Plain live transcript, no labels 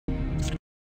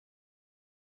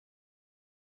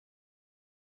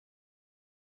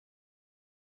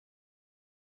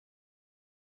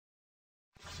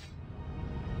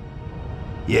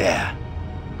Yeah.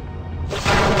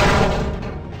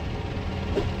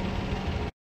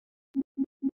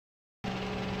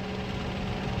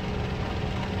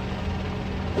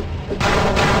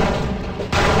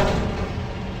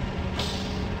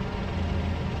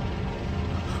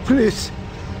 Please,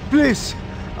 please,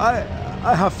 I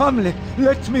have family.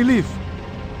 Let me leave.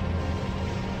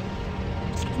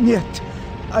 Yet,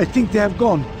 I think they have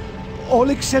gone. All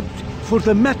except for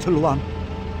the metal one.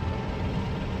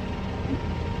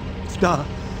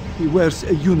 He wears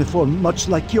a uniform much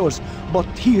like yours, but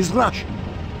he is Russian.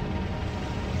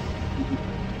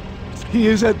 He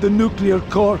is at the nuclear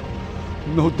core.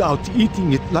 No doubt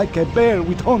eating it like a bear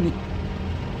with honey.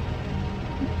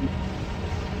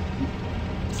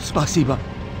 Spasiba.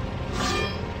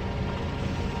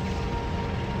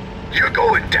 You're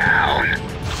going down!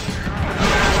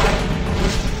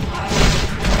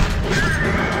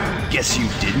 Guess you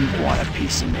didn't want a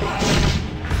piece of me.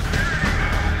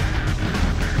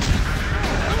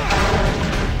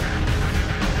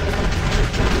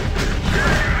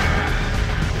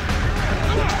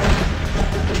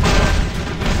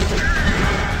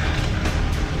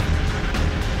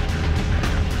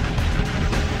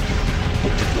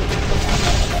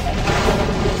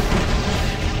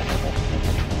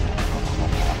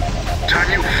 Time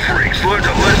you freaks learn to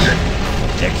listen!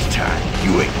 Next time,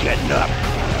 you ain't getting up.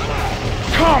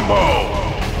 Combo!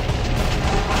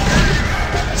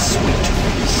 Sweet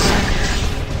dreams.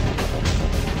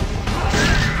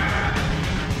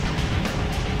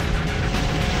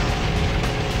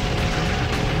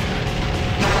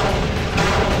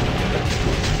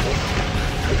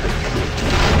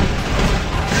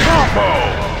 Combo!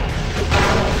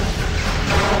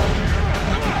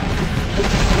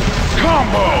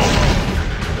 Combo!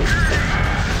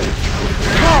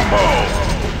 Combo!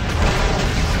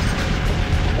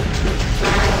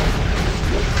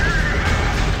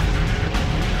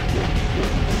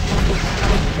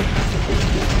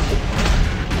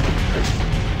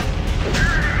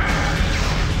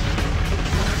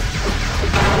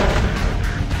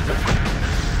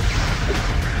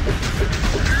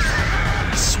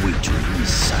 Sweet dreams,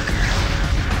 sucker.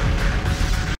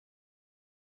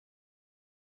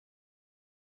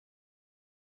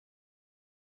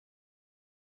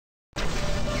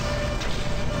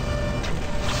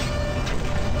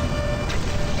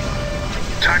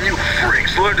 Time you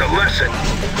freaks learn to listen!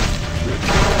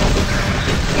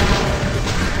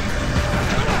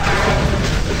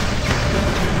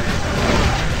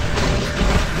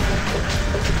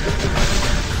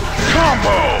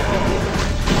 Combo!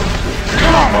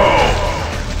 Combo!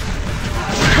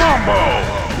 Combo!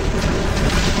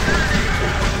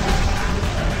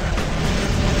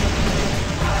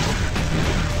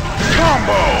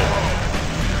 Combo!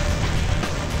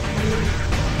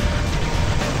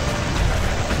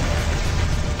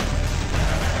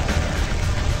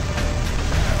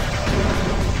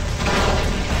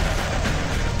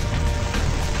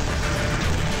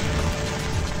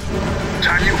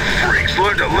 Time you freaks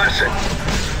learn to listen!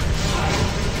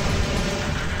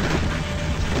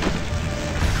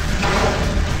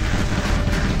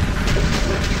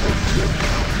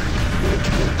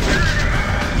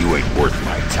 You ain't worth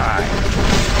my time.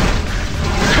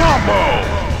 Combo!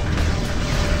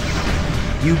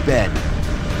 You bet.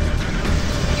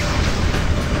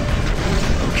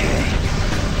 Okay.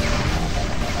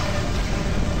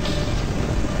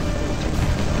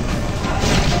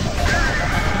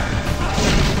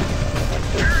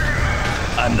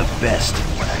 I'm the best at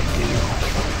what I do.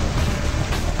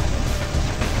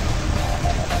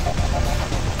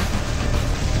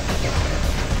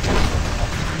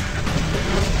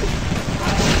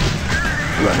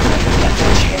 Run away without a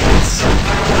chance.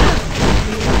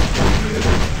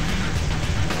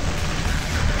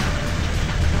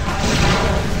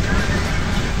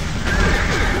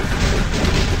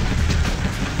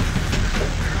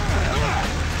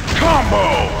 Combo!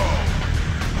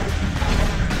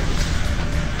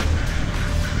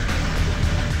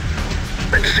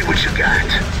 Let's see what you got.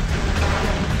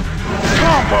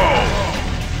 Combo!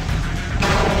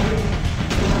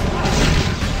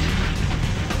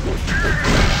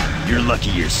 You're lucky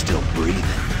you're still breathing.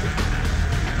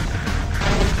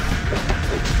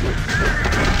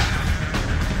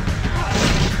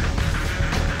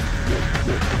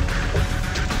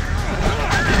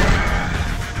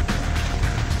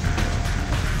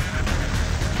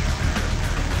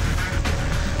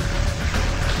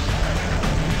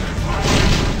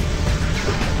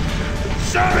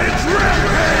 Savage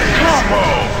Rampage! Combo!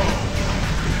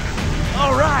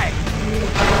 All right.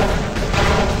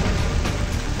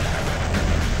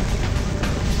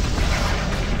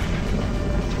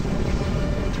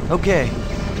 Okay.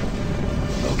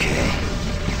 Okay.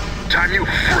 Time you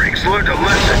freaks learned a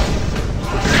lesson.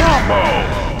 Combo!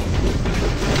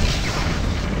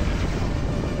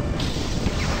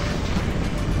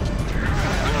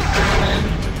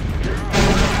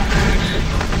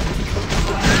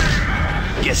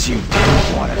 Guess you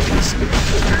didn't want a piece of me.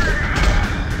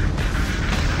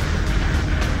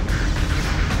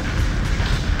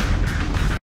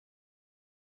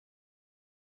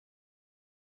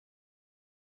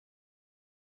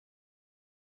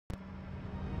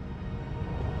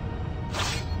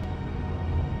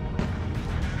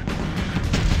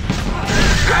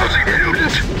 Lousy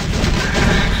mutant!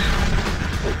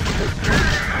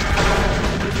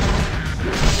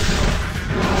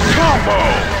 Combo!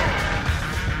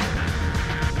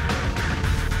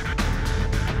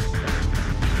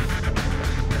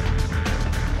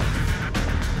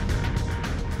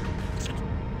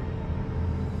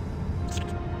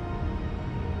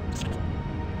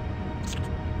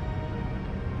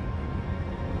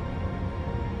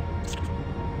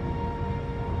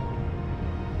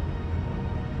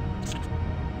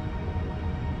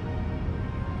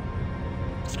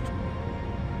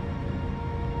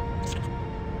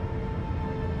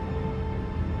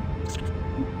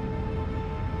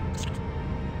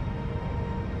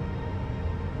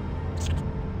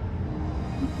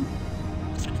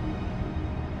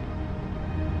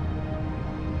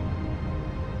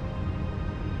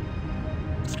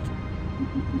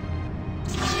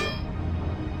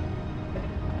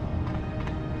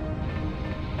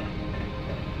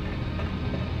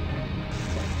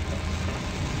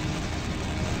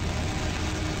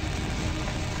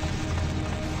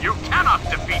 You cannot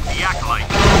defeat the Acolyte!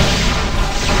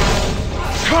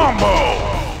 Combo!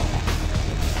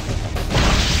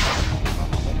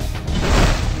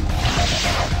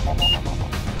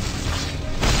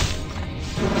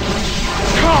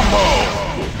 Combo!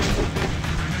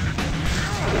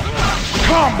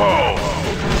 Combo!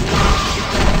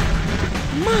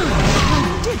 My, how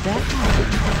did that happen?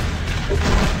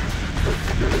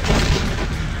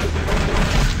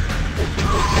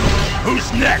 Who's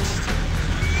next?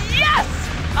 Yes!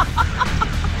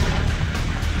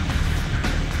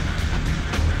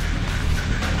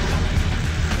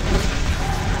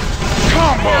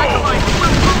 Combo! Acolyte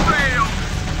will prevail!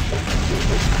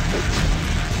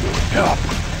 Help!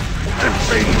 I'm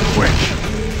fading quick.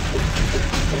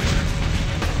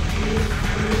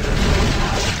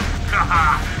 Haha!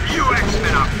 You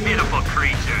X-Men are pitiful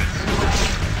creatures!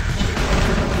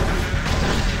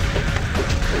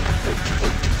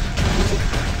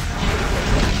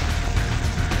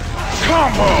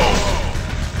 Combo!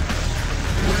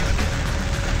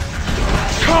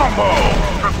 Combo!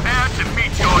 Prepare to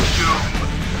meet your doom!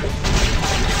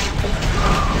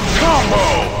 Combo!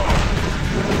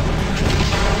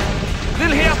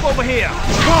 Little help over here.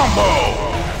 Combo!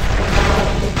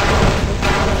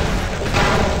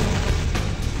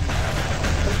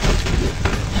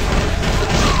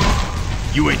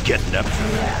 You ain't getting up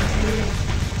from that.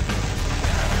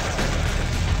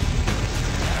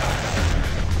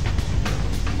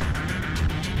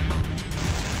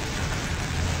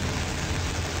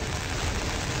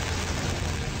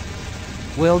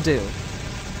 Will do.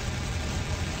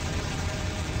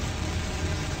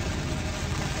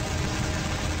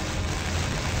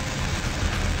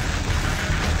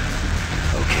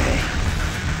 Okay.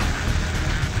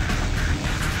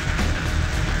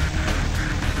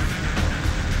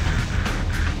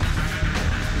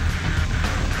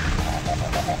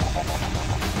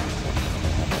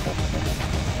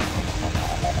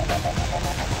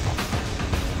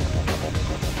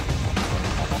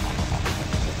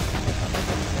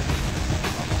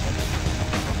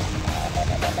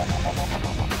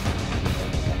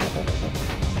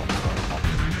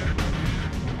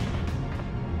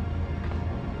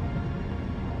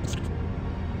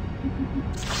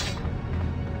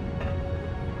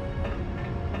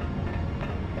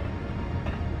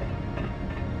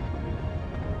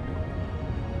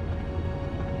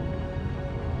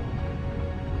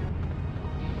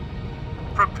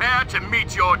 Prepare to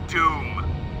meet your doom!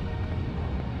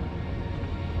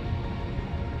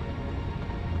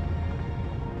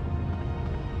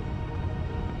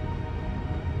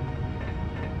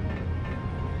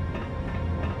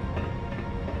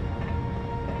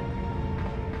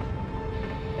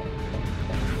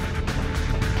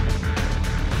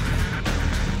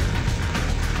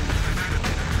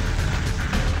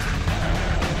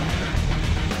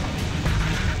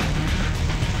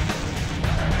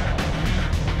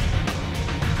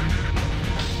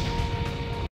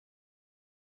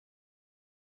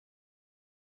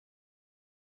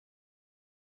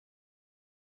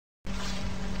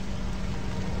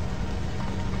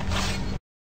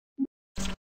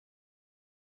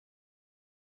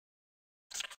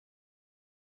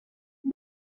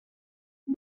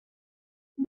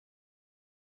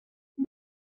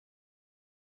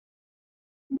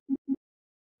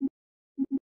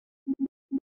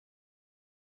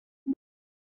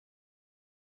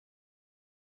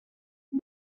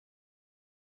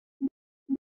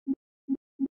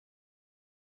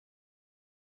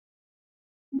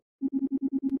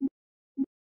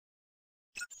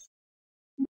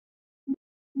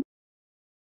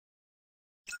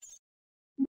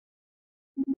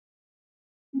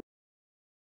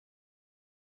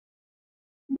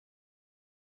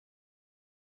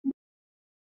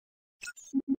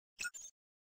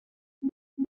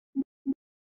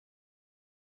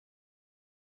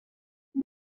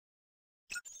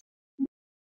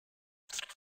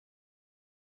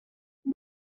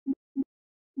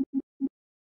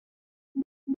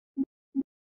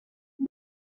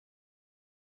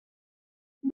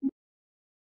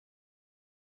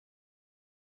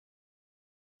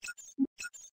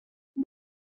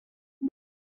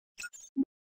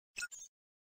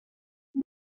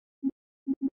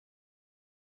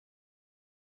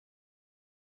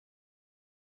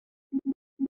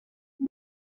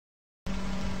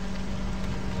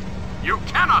 You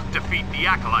cannot defeat the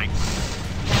Acolytes.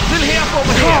 Little help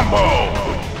over here!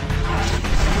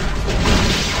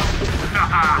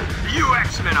 Haha, you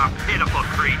X-Men are pitiful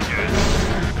creatures.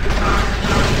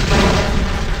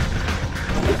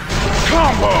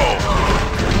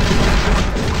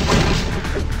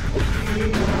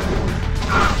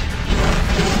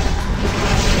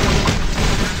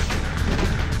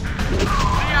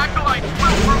 The Acolytes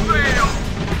will prevail!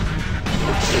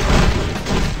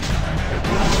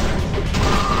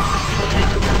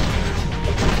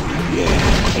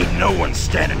 Yeah, ain't no one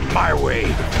standing in my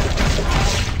way.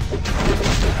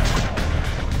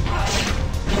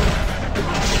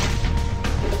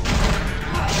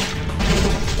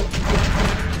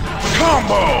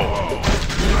 Combo!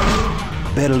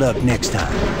 Better luck next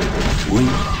time. We.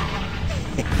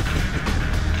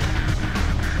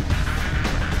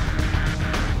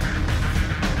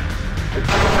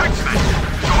 X-Men,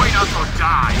 join us or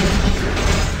die!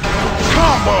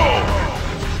 Combo!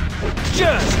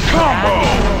 Just combo!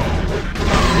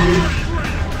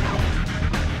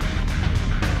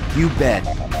 You bet.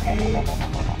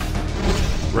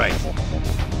 Right.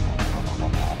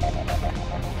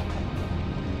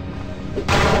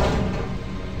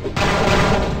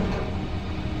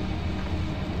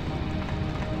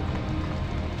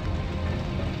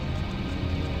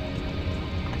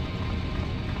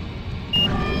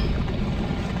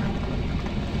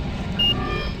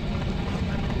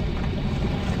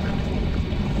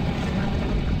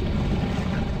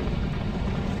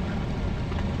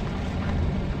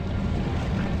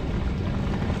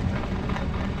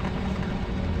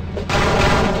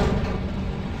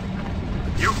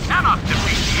 You cannot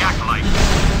defeat the Acolytes!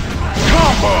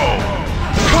 Combo!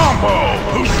 Combo!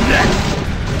 Who's next?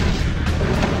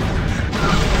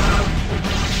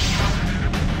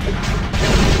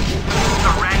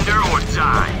 Surrender or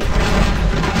die!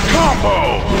 Combo!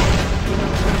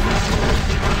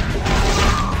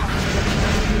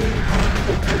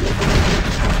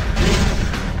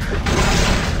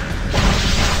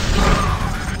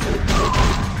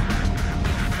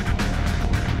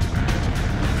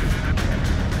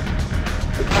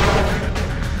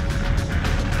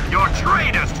 You're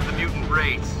traitors to the mutant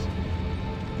race!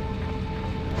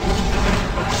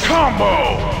 Combo!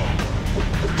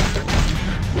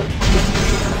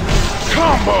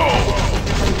 Combo!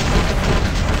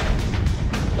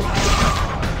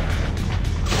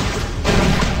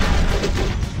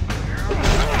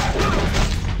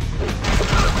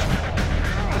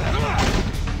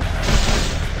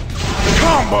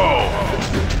 Combo!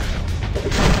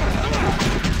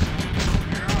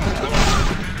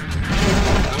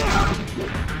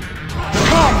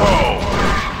 Combo!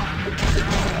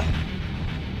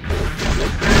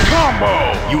 Combo!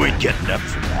 You ain't getting up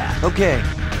from that. Okay.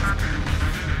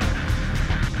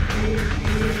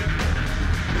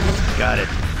 Got it.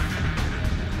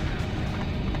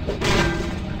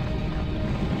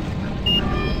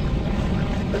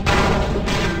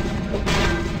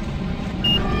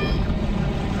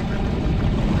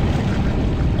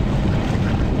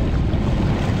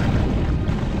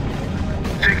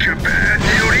 Think you're bad,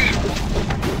 beauty?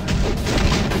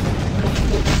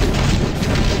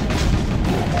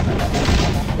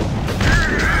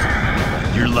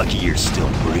 You're lucky you're still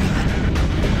breathing.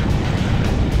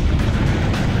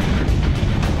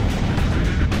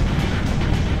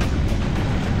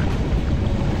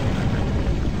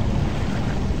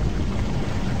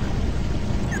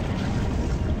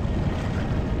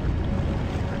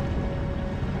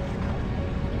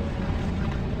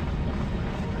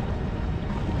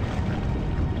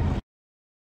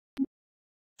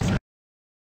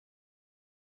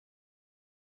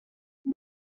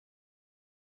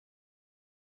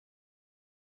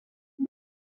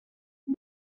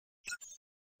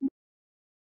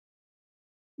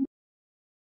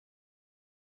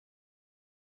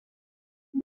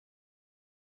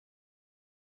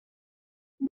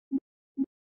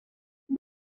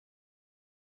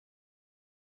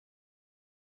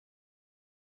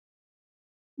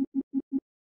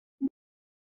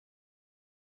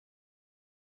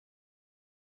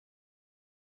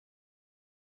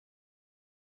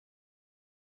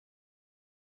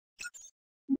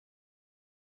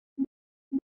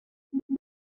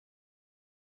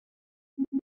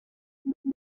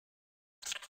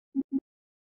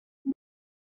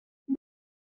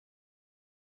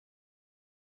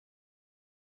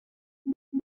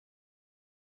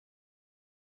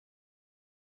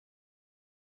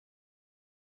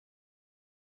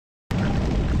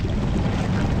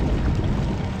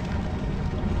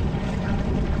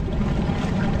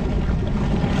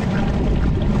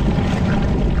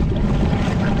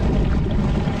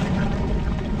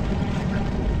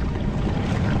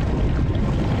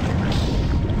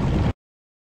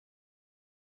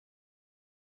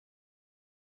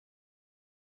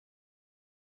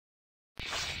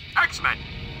 X-Men,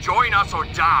 join us or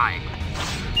die.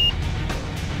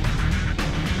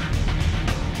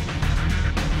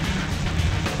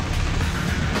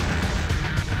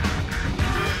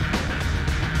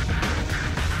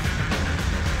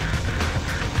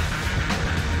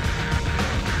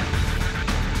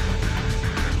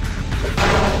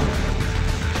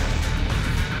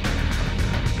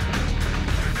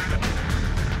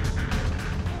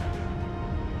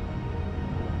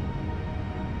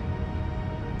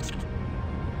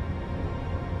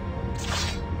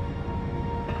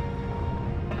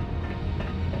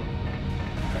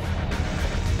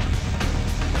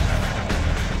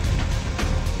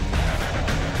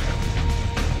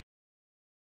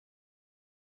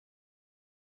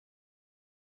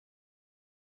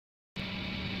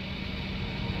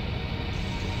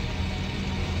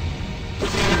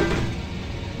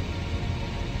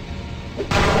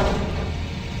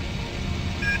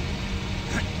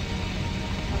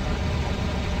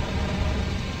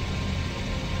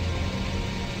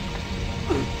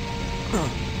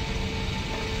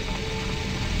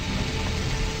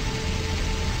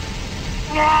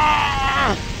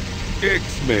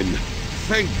 X-Men,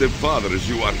 thank the fathers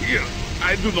you are here.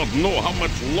 I do not know how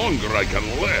much longer I can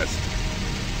last.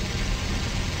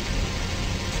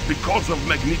 Because of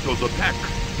Magneto's attack,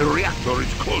 the reactor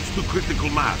is close to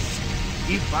critical mass.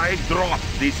 If I drop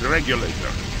this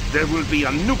regulator, there will be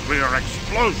a nuclear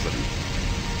explosion.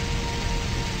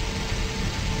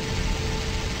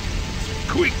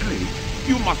 Quickly!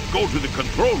 You must go to the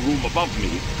control room above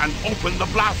me and open the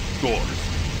blast doors.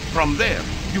 From there,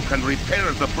 you can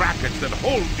repair the brackets that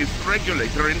hold this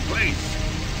regulator in place.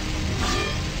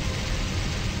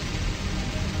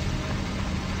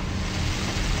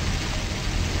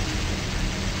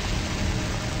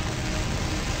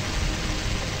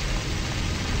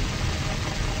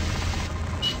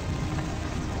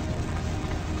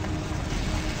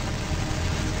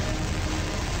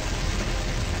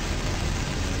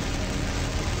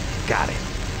 Got it.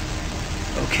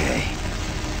 Okay.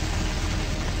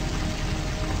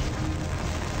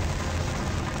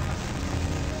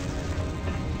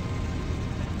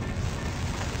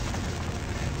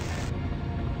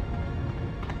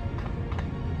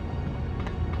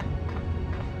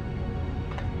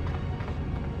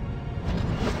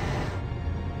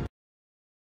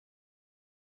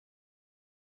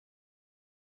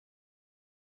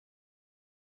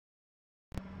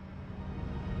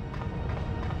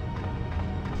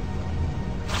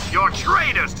 You're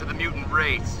traitors to the mutant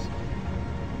race.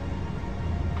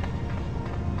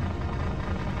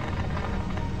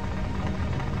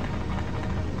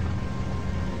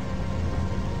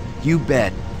 You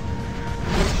bet.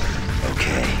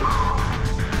 Okay.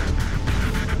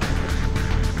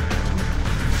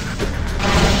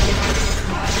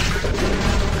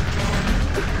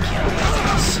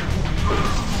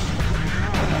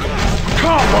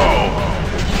 Combo!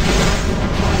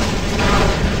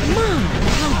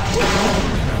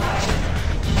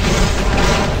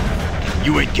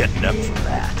 You ain't getting up from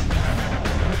that.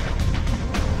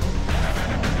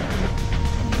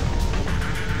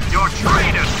 You're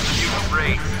traitors to the mutant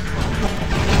race.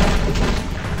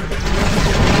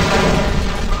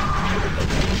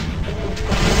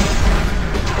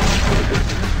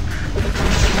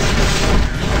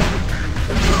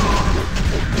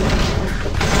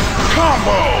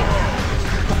 Combo!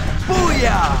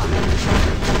 Booyah!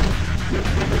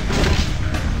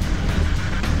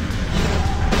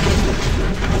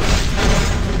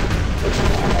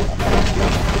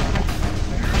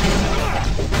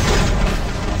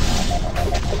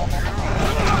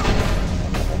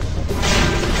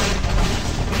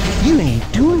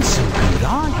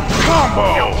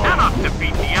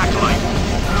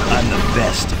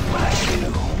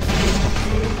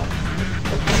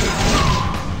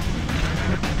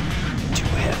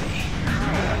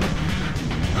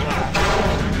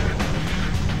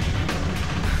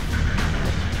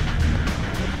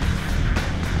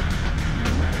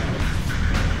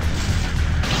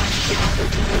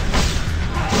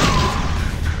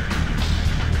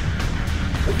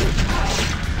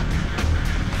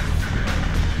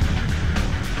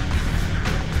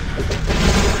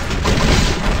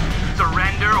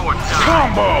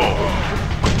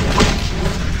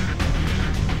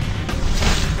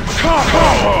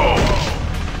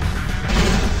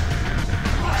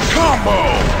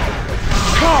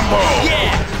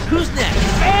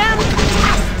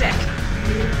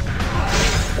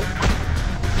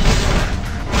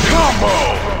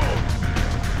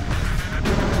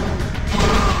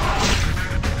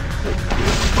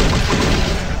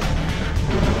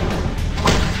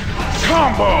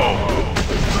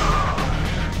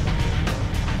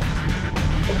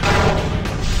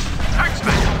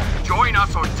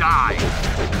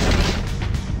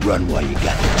 Run while you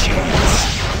got the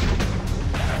chance.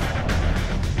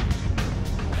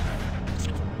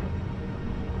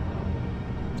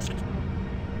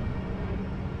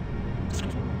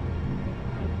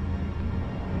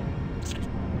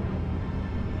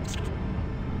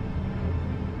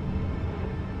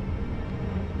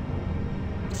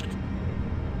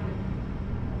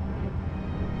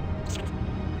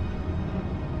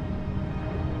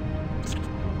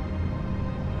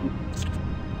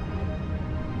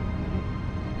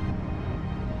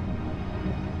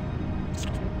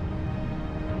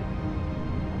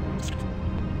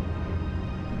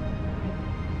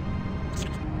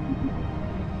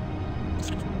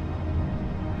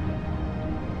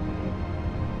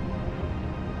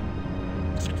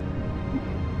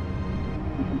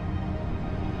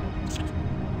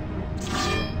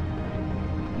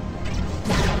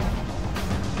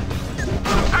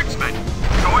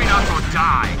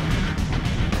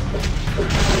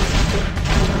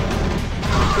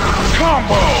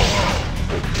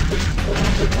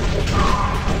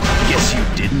 Guess you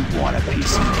didn't want a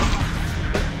piece of me.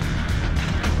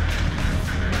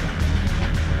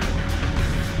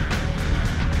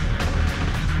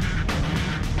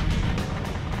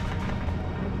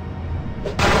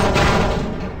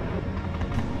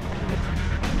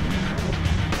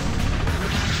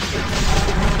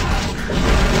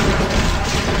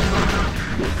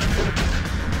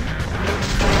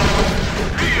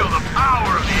 Feel the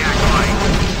power of the acolyte!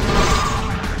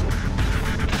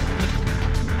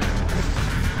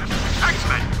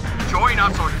 X-Men, join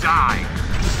us or die!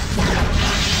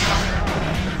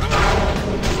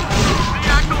 The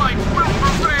acolyte will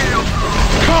prevail!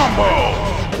 Combo!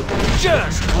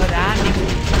 Just what I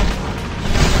need.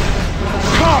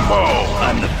 Combo!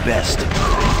 I'm the best at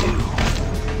what I do.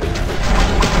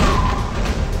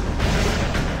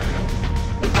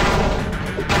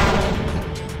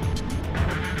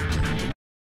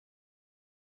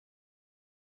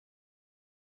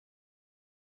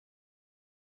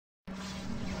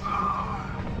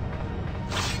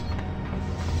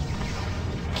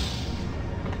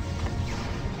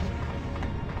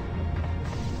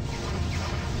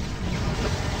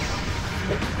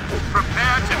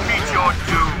 Prepare to meet your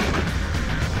doom!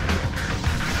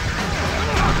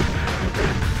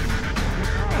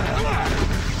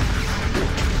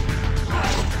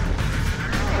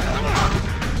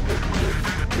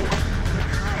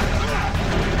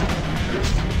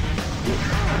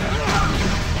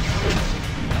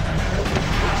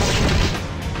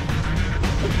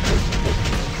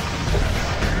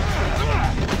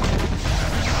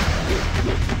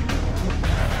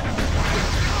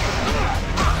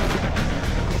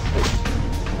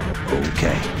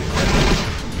 Okay.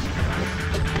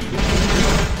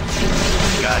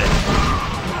 Got it.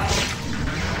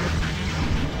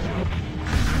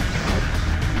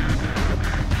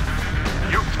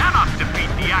 You cannot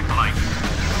defeat the acolytes!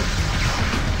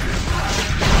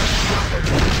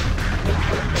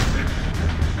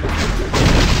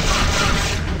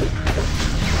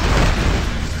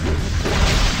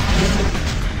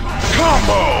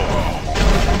 Combo!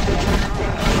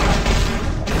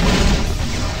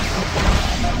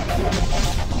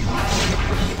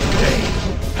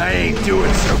 I ain't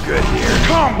doing so good here.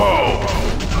 Combo!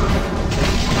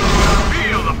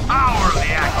 Feel the power of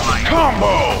the acolyte!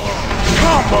 Combo!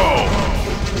 Combo!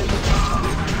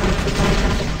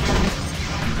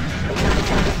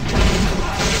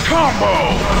 Combo!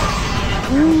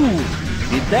 Ooh,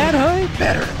 did that hurt?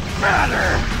 Better.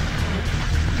 Better.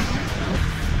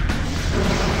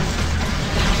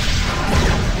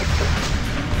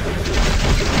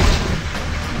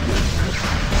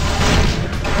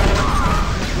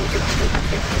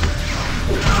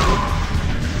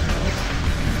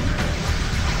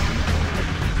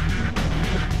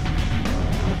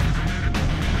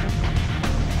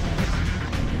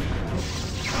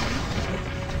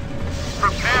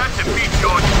 Prepare to meet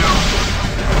your doom!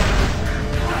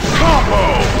 Combo!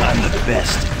 I'm the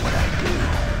best at what I do.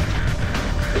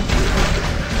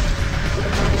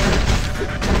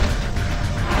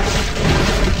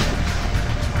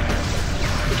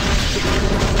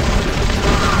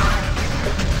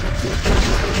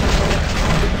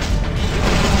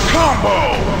 Combo!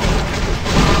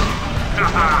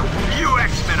 Haha, you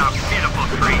X-Men are pitiful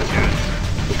creatures!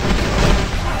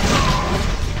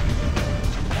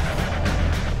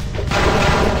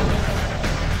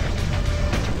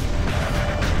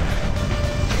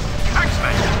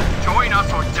 X-Men, join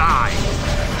us or die!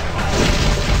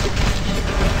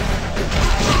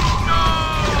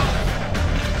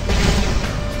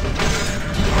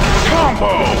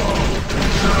 Combo!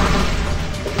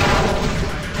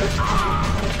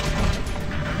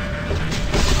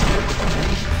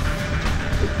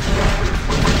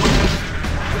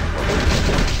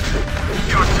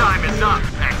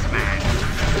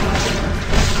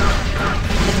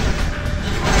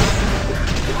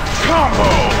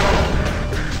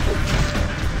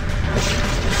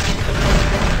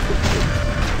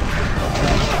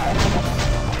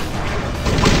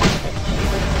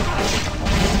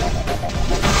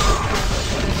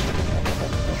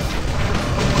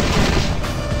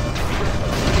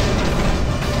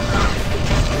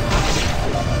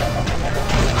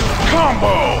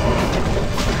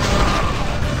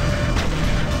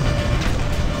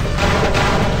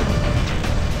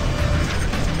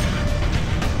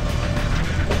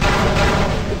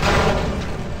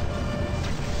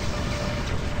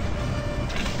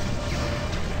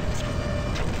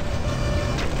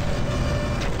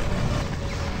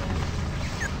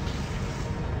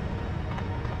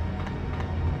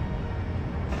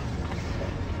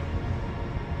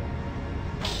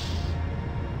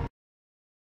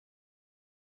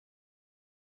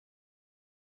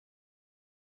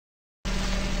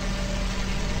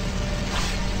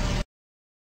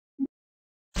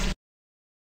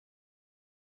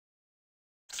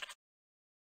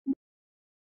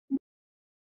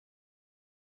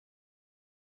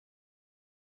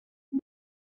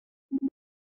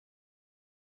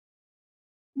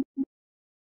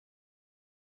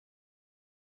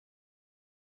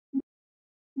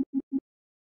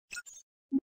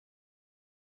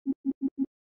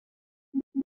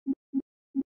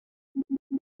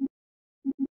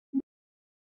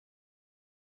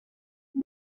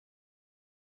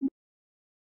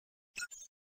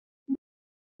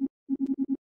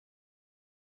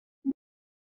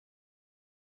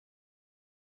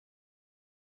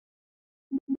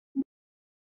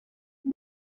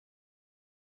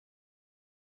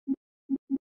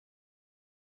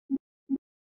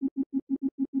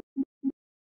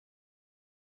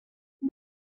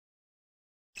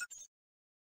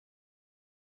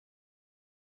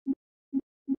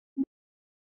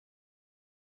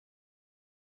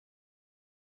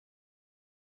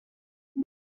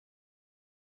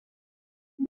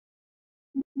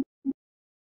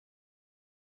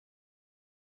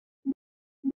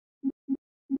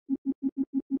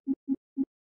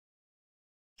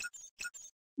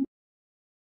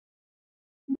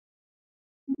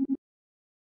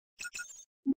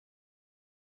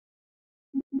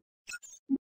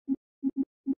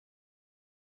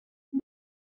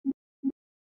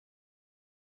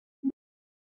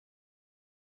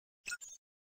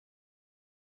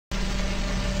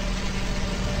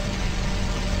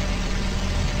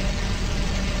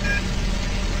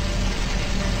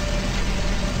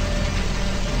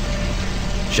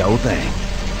 Sure thing.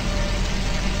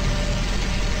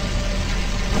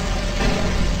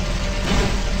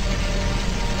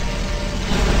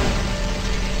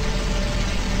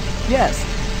 Yes.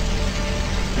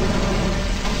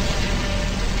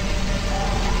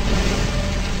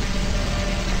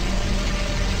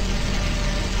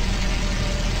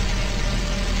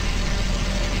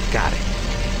 Got it.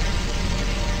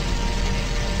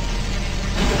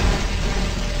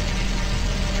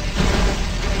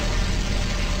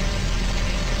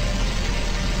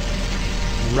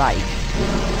 Right.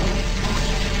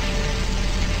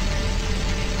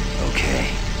 Okay.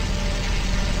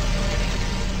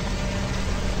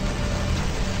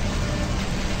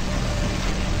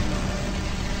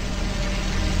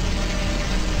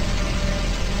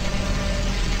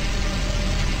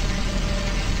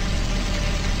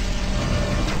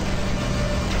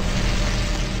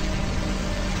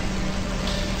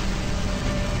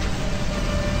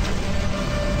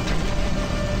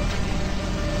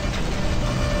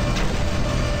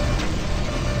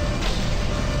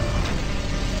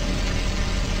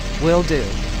 Will do.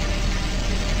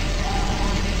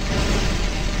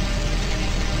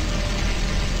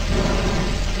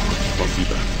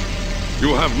 Spasiba.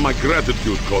 You have my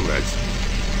gratitude, comrades.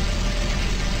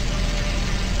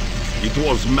 It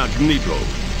was Magneto.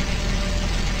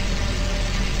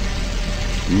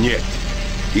 Yet,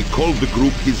 he called the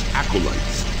group his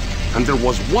acolytes. And there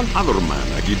was one other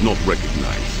man I did not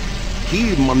recognize.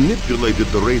 He manipulated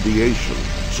the radiation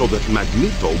so that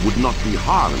Magneto would not be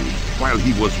harmed while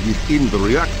he was within the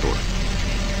reactor.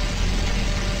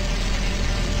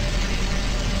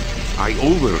 I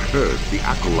overheard the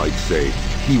acolyte say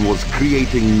he was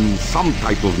creating some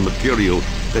type of material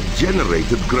that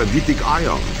generated gravitic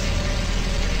ions.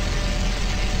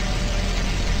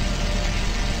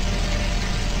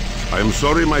 I am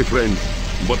sorry, my friends,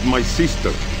 but my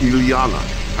sister, Ilyana,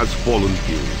 has fallen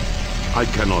ill. I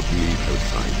cannot leave her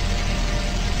side.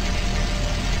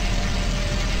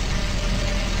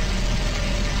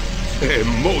 A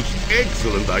most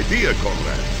excellent idea,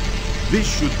 comrades. This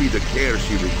should be the care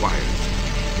she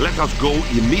requires. Let us go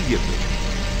immediately.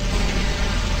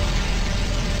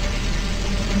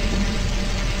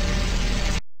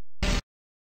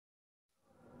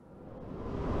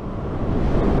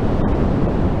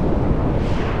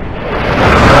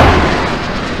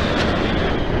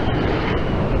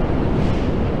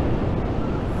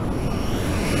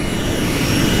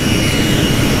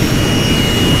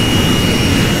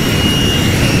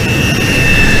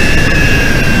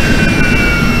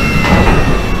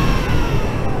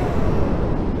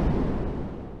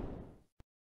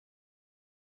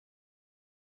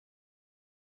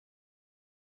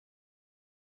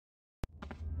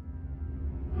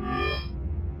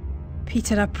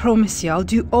 Peter, I promise you I'll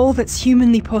do all that's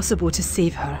humanly possible to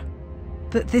save her.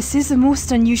 But this is a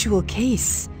most unusual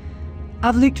case.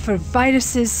 I've looked for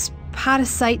viruses,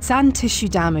 parasites and tissue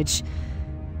damage,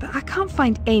 but I can't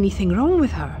find anything wrong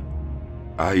with her.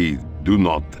 I do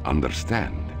not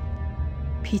understand.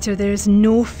 Peter, there is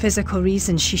no physical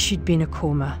reason she should be in a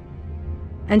coma.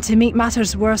 And to make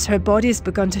matters worse, her body's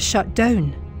begun to shut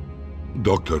down.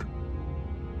 Doctor,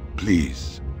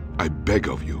 please, I beg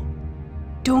of you.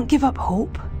 Don't give up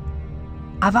hope.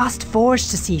 I've asked Forge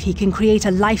to see if he can create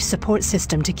a life support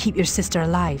system to keep your sister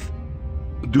alive.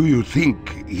 Do you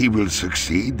think he will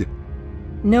succeed?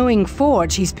 Knowing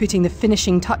Forge, he's putting the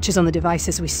finishing touches on the device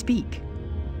as we speak.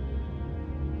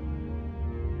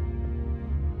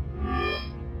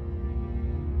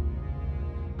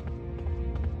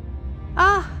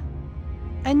 Ah,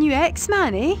 a new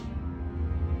X-Man, eh?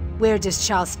 Where does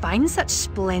Charles find such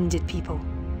splendid people?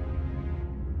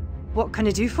 What can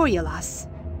I do for you, lass?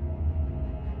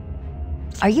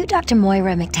 Are you Dr.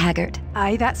 Moira McTaggart?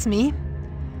 Aye, that's me.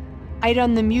 I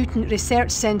run the Mutant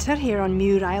Research Centre here on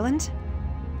Muir Island.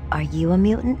 Are you a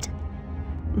mutant?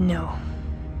 No.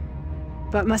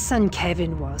 But my son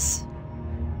Kevin was.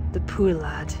 The poor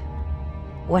lad.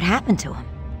 What happened to him?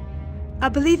 I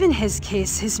believe in his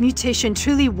case, his mutation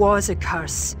truly was a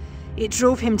curse. It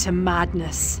drove him to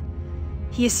madness.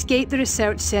 He escaped the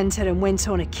research centre and went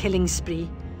on a killing spree.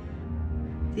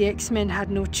 The X-Men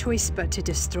had no choice but to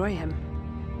destroy him.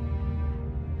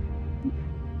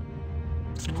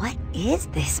 What is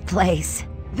this place?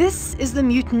 This is the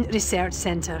Mutant Research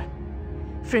Centre.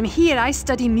 From here, I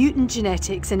study mutant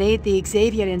genetics and aid the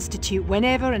Xavier Institute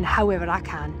whenever and however I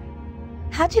can.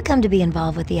 How'd you come to be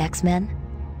involved with the X-Men?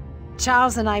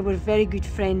 Charles and I were very good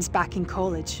friends back in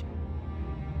college.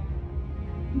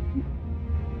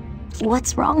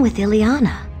 What's wrong with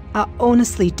Ilyana? I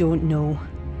honestly don't know.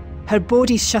 Her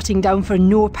body's shutting down for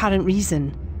no apparent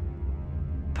reason.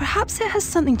 Perhaps it has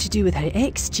something to do with her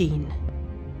X gene.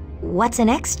 What's an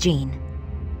X gene?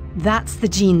 That's the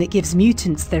gene that gives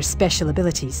mutants their special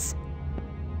abilities.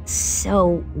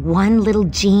 So, one little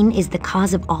gene is the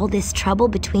cause of all this trouble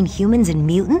between humans and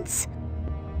mutants?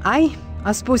 Aye,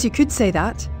 I suppose you could say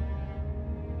that.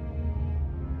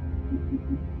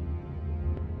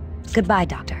 Goodbye,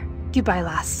 Doctor. Goodbye,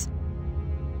 lass.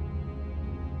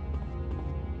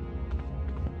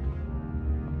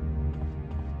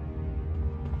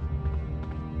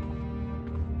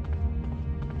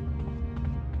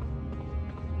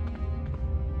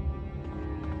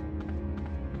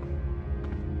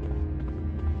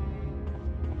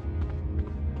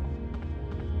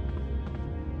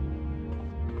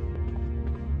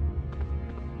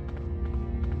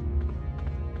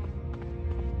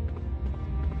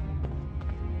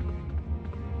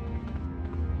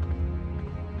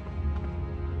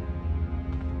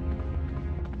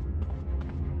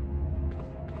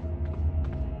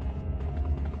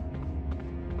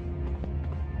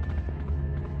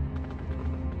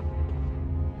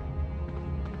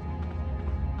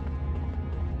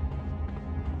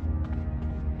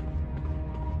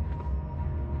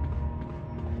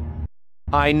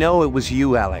 I know it was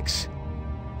you, Alex.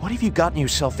 What have you gotten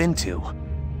yourself into?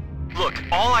 Look,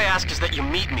 all I ask is that you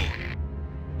meet me.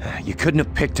 You couldn't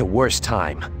have picked a worse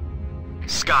time.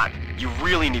 Scott, you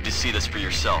really need to see this for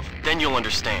yourself. Then you'll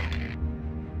understand.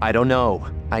 I don't know.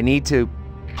 I need to...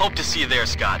 Hope to see you there,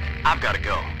 Scott. I've gotta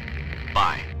go.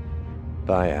 Bye.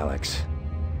 Bye, Alex.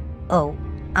 Oh,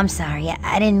 I'm sorry.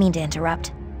 I didn't mean to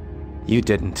interrupt. You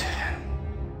didn't.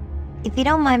 If you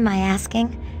don't mind my asking,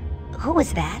 who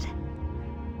was that?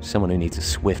 Someone who needs a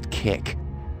swift kick.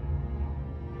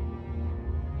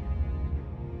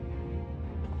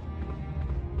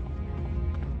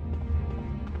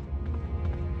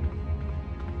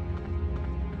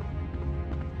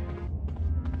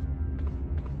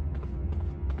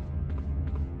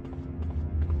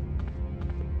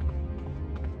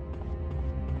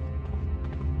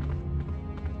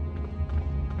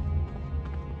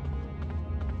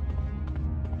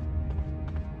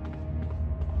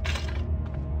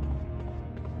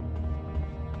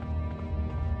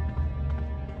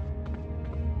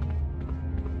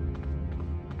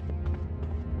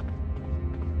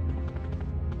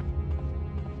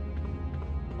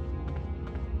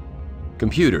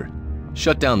 Computer,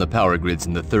 shut down the power grids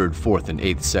in the 3rd, 4th, and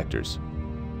 8th sectors.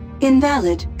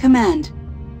 Invalid command.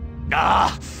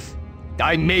 Ah!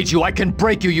 I made you! I can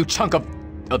break you, you chunk of...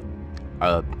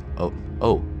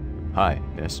 Oh. Hi,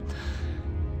 yes.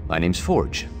 My name's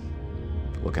Forge.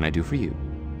 What can I do for you?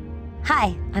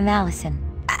 Hi, I'm Allison.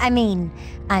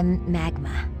 I'm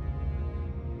Magma.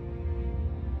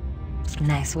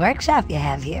 Nice workshop you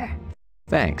have here.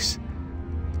 Thanks.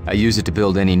 I use it to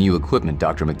build any new equipment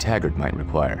Dr. McTaggart might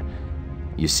require.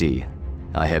 You see,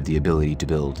 I have the ability to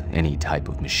build any type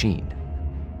of machine.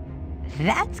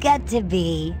 That's got to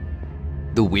be...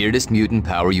 The weirdest mutant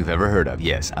power you've ever heard of,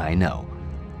 yes, I know.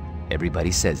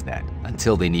 Everybody says that,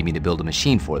 until they need me to build a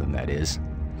machine for them, that is.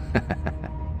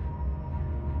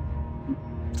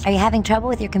 Are you having trouble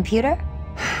with your computer?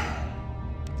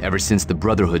 Ever since the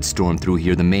Brotherhood stormed through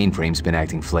here, the mainframe's been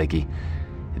acting flaky.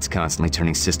 It's constantly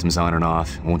turning systems on and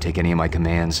off, won't take any of my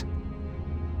commands.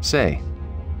 Say,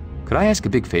 could I ask a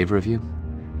big favor of you?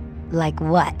 Like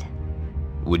what?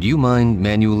 Would you mind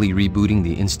manually rebooting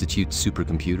the Institute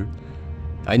supercomputer?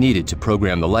 I need it to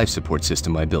program the life support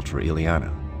system I built for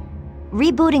Ileana.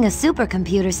 Rebooting a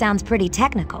supercomputer sounds pretty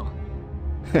technical.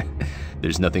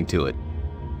 There's nothing to it.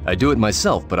 I do it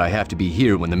myself, but I have to be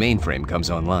here when the mainframe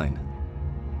comes online.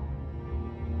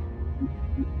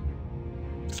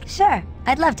 Sure,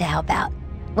 I'd love to help out.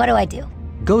 What do I do?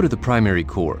 Go to the primary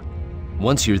core.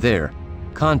 Once you're there,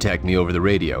 contact me over the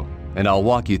radio, and I'll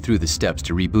walk you through the steps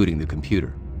to rebooting the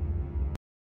computer.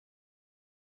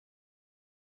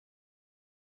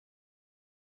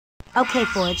 Okay,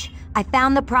 Forge. I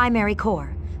found the primary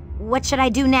core. What should I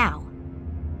do now?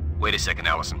 Wait a second,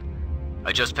 Allison.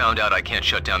 I just found out I can't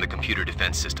shut down the computer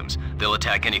defense systems. They'll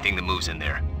attack anything that moves in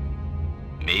there.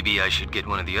 Maybe I should get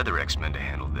one of the other X-Men to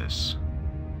handle this.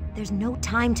 There's no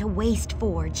time to waste,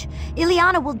 Forge.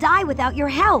 Ileana will die without your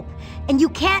help, and you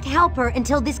can't help her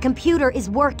until this computer is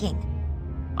working.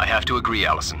 I have to agree,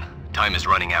 Allison. Time is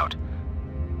running out.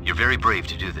 You're very brave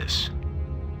to do this.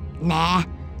 Nah,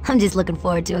 I'm just looking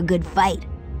forward to a good fight.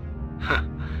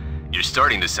 You're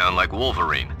starting to sound like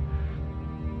Wolverine.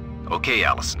 Okay,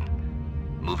 Allison.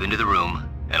 Move into the room,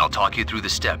 and I'll talk you through the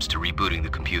steps to rebooting the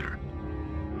computer.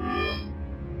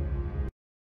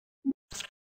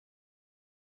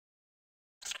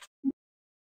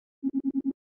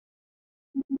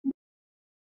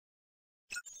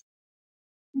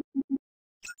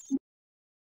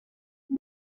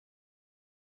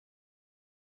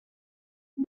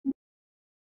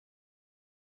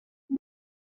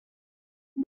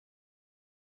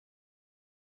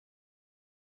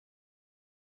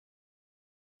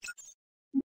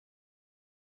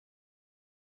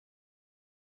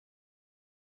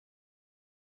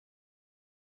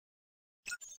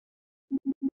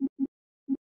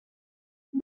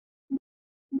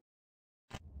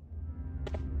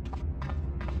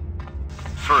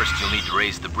 First, you'll need to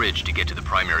raise the bridge to get to the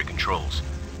primary controls.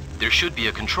 There should be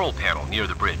a control panel near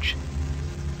the bridge.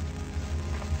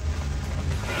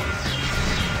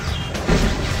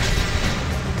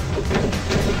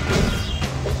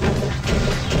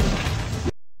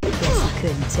 Guess he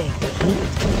couldn't take the heat.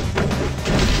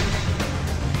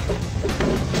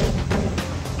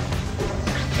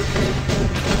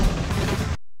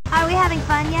 Are we having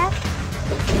fun yet?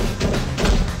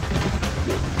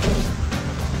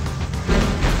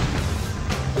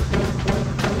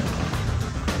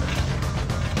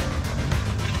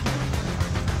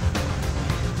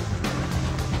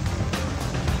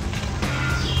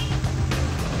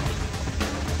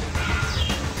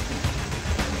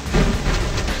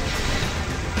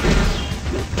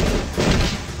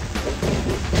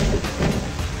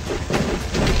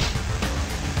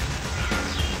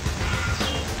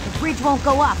 Won't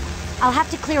go up. I'll have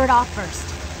to clear it off first.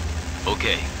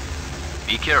 Okay.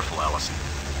 Be careful, Allison.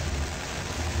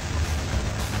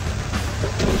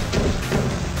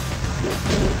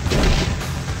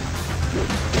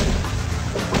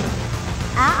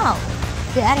 Ow!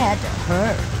 That had to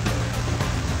hurt.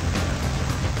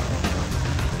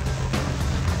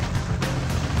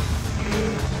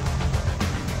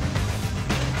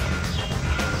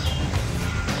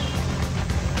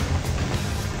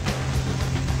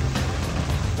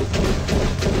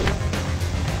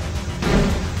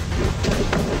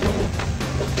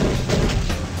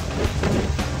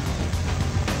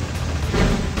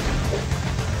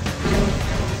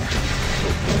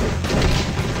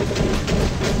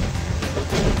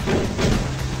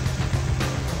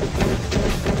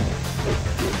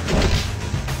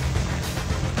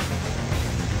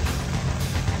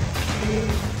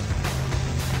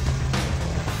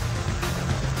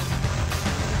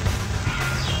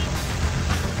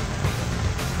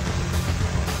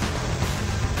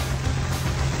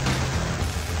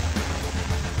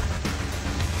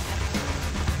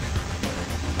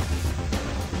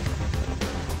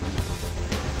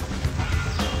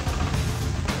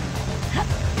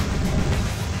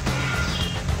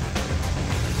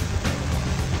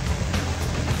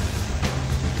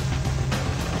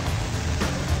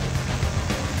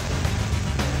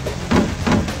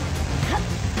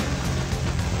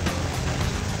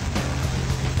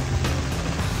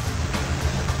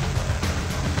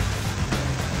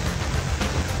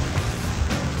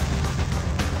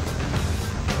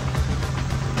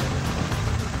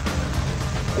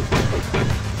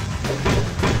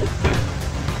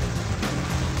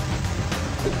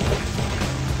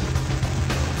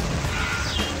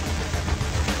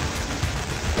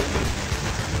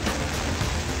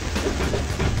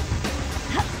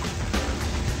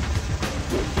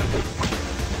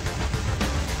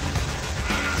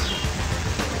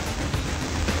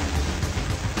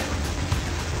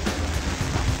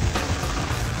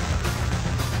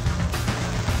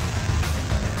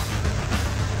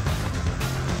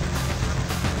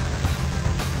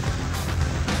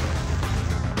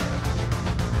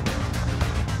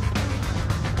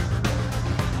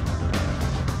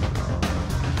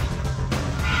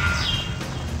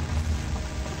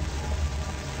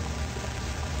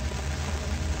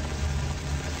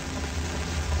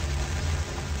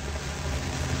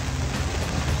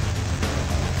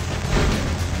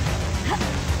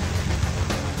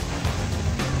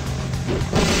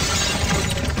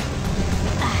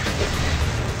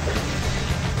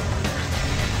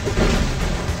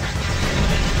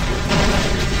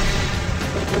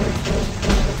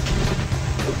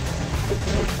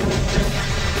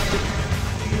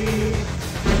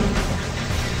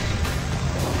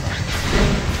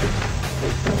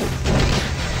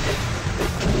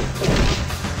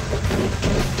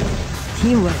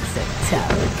 Teamwork's so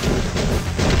tough.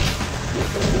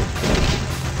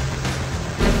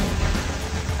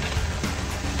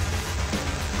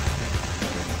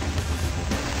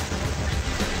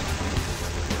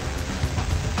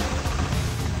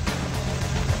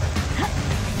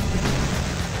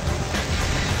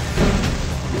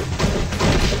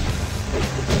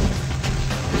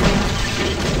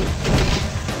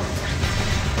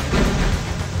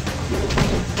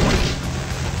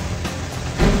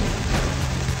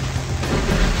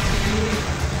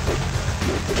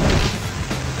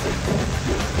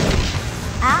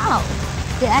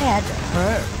 That had to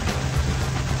hurt.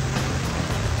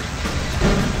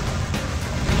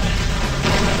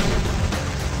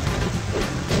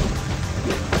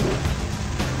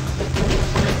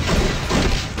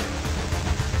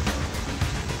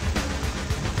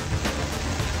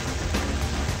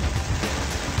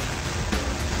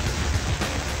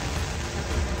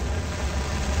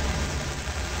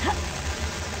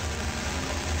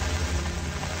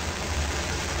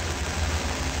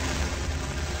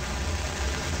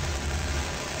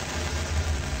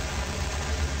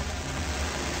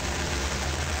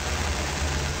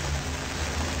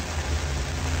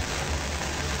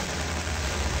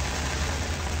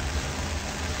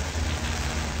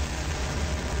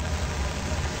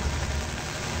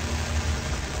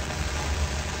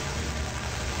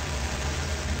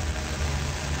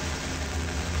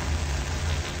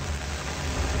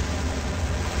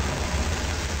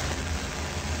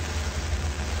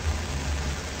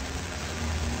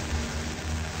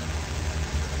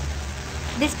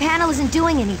 This panel isn't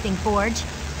doing anything, Forge.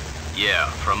 Yeah,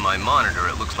 from my monitor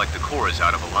it looks like the core is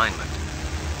out of alignment.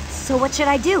 So what should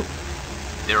I do?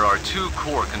 There are 2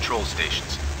 core control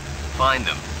stations. Find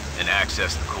them and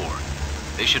access the core.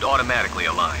 They should automatically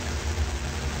align.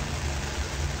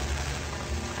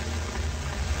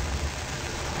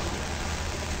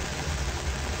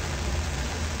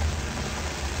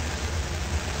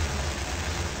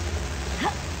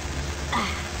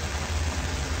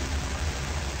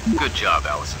 Good job,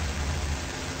 Allison.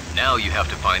 Now you have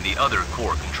to find the other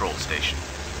core control station.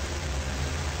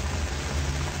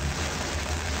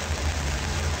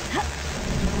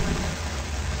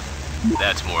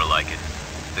 That's more like it.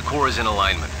 The core is in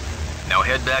alignment. Now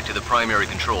head back to the primary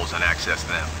controls and access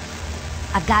them.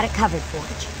 I've got it covered,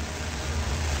 Forge.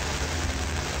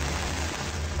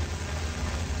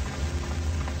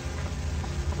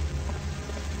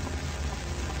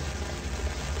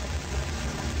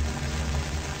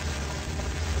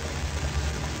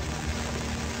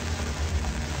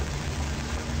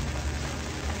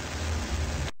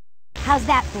 How's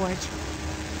that,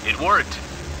 Forge? It worked.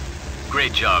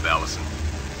 Great job, Allison.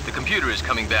 The computer is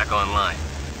coming back online.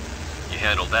 You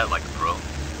handled that like a pro.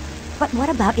 But what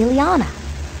about Ileana?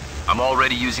 I'm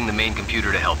already using the main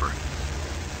computer to help her.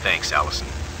 Thanks, Allison.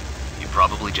 You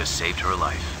probably just saved her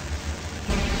life.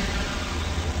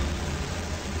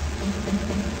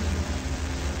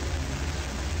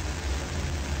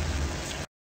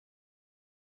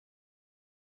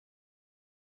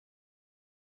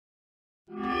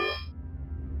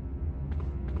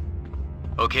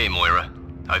 Okay, Moira.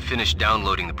 I've finished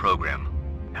downloading the program.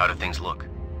 How do things look?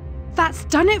 That's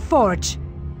done it, Forge!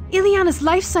 Ileana's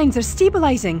life signs are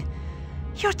stabilizing.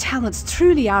 Your talents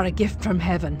truly are a gift from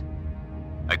heaven.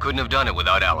 I couldn't have done it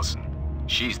without Allison.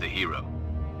 She's the hero.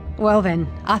 Well then,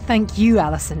 I thank you,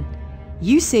 Allison.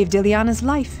 You saved Ileana's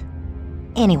life.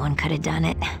 Anyone could have done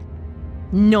it.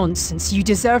 Nonsense. You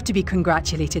deserve to be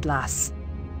congratulated, lass.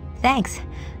 Thanks.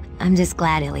 I'm just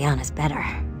glad Ileana's better.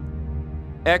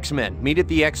 X-Men, meet at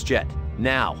the X-Jet.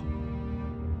 Now.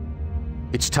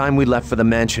 It's time we left for the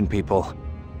mansion, people.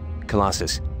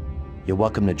 Colossus, you're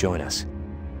welcome to join us.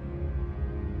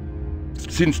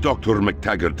 Since Dr.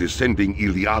 McTaggart is sending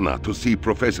Ileana to see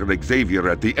Professor Xavier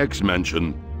at the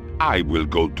X-Mansion, I will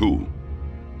go too.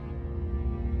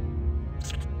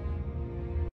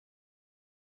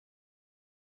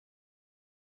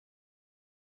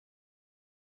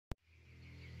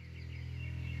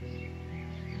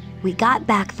 We got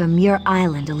back from Muir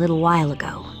Island a little while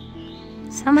ago.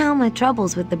 Somehow my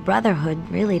troubles with the Brotherhood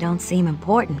really don't seem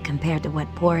important compared to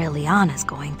what poor Ileana's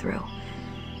going through.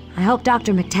 I hope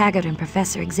Dr. McTaggart and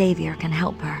Professor Xavier can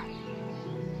help her.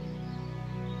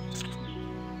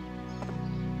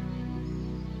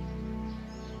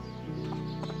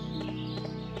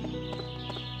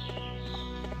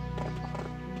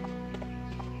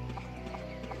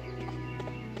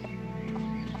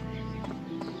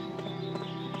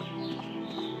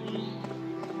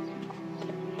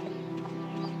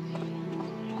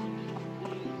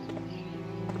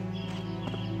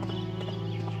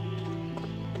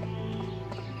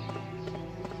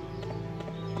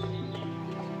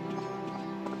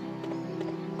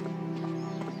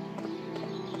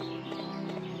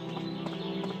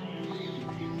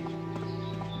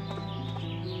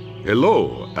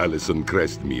 Hello, Alison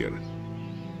Crestmere.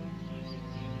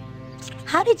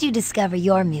 How did you discover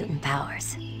your mutant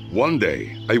powers? One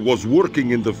day, I was working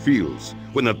in the fields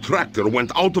when a tractor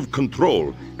went out of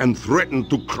control and threatened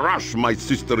to crush my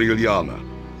sister Ileana.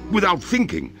 Without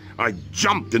thinking, I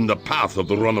jumped in the path of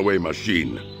the runaway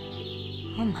machine.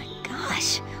 Oh my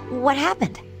gosh, what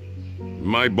happened?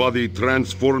 My body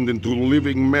transformed into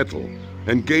living metal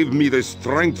and gave me the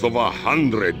strength of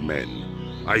 100 men.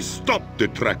 I stopped the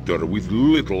tractor with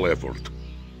little effort.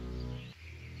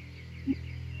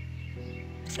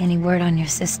 Any word on your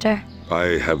sister?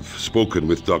 I have spoken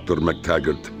with Dr.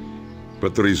 McTaggart,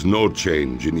 but there is no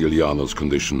change in Ileana's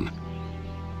condition.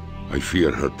 I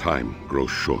fear her time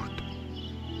grows short.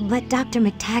 But Dr.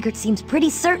 McTaggart seems pretty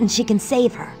certain she can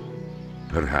save her.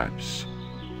 Perhaps.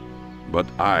 But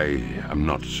I am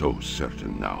not so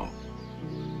certain now.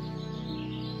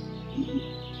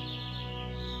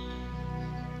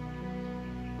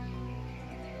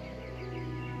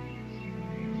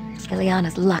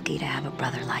 Ileana's lucky to have a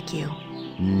brother like you.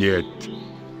 Yet,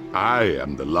 I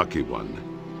am the lucky one.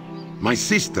 My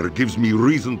sister gives me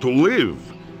reason to live.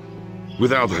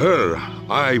 Without her,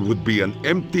 I would be an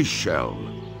empty shell.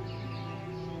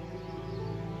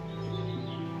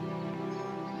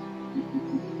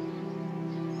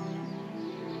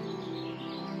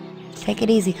 Take it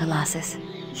easy, Colossus.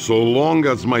 So long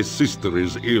as my sister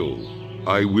is ill,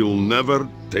 I will never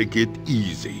take it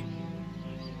easy.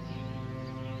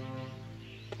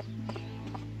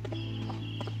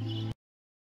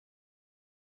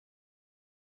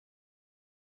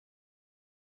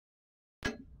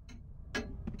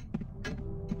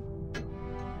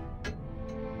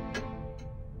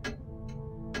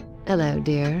 Hello,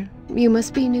 dear. You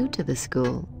must be new to the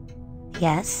school.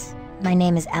 Yes, my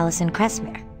name is Allison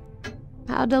Cressmere.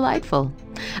 How delightful.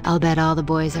 I'll bet all the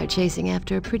boys are chasing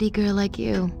after a pretty girl like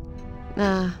you.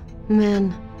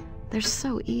 Men, they're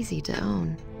so easy to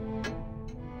own.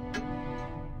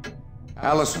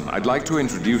 Allison, I'd like to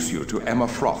introduce you to Emma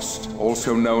Frost,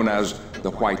 also known as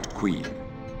the White Queen.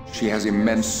 She has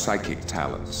immense psychic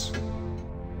talents.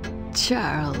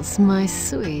 Charles, my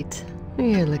sweet.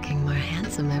 You're looking more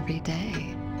handsome every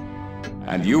day.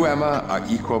 And you, Emma, are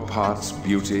equal parts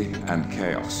beauty and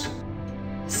chaos.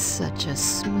 Such a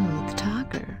smooth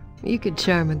talker. You could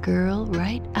charm a girl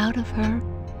right out of her.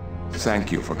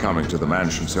 Thank you for coming to the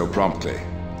mansion so promptly.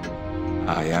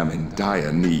 I am in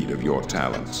dire need of your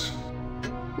talents.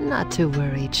 Not to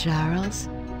worry, Charles.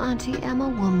 Auntie Emma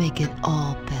will make it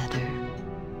all better.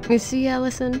 You see,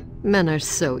 Allison, men are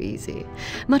so easy.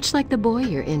 Much like the boy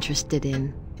you're interested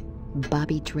in.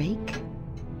 Bobby Drake?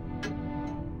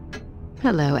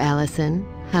 Hello, Allison.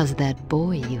 How's that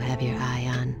boy you have your eye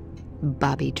on?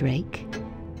 Bobby Drake?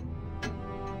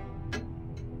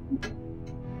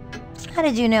 How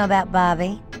did you know about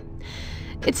Bobby?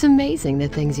 It's amazing the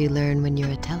things you learn when you're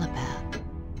a telepath.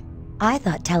 I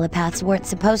thought telepaths weren't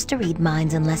supposed to read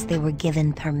minds unless they were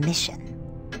given permission.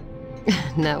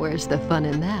 Now where's the fun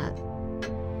in that?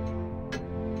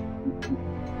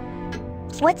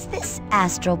 What's this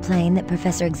astral plane that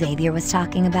Professor Xavier was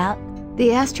talking about?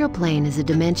 The astral plane is a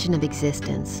dimension of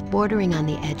existence, bordering on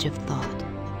the edge of thought.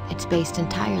 It's based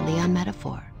entirely on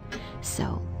metaphor.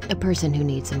 So, a person who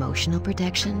needs emotional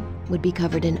protection would be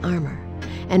covered in armor,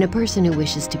 and a person who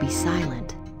wishes to be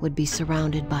silent would be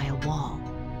surrounded by a wall.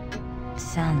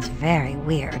 Sounds very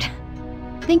weird.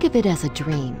 Think of it as a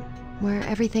dream, where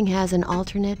everything has an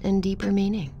alternate and deeper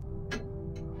meaning.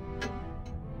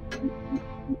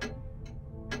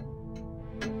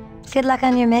 Good luck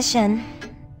on your mission.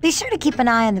 Be sure to keep an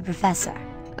eye on the professor.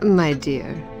 My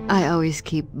dear, I always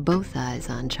keep both eyes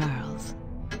on Charles.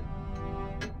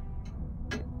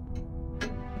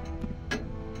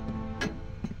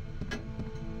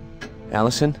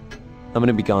 Allison, I'm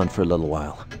gonna be gone for a little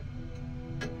while.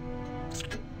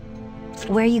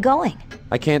 Where are you going?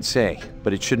 I can't say,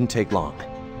 but it shouldn't take long.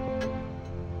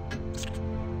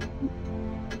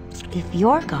 If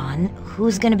you're gone,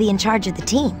 who's gonna be in charge of the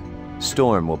team?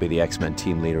 Storm will be the X-Men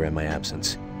team leader in my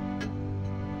absence.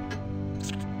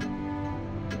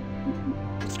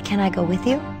 Can I go with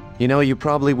you? You know, you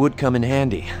probably would come in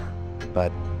handy,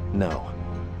 but no.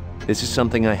 This is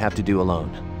something I have to do alone.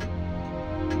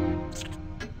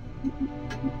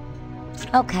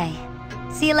 Okay.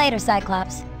 See you later,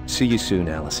 Cyclops. See you soon,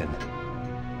 Allison.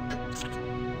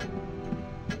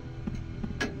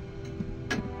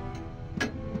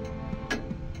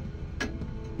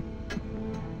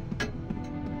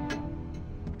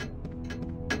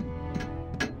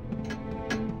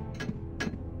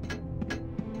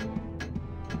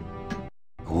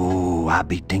 I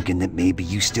be thinking that maybe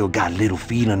you still got a little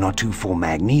feeling or two for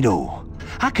Magneto.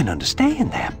 I can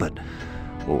understand that, but...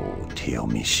 Oh, tell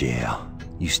me, Shell,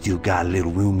 you still got a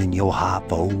little room in your heart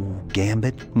for old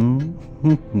Gambit?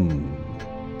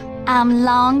 I'm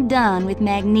long done with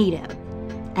Magneto.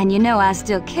 And you know I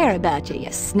still care about you,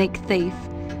 you sneak thief.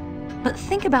 But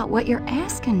think about what you're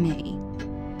asking me.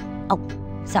 Oh,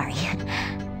 sorry.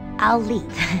 I'll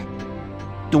leave.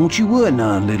 Don't you worry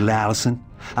none, little Allison.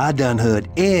 I done heard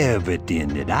everything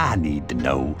that I need to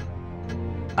know.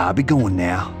 I'll be going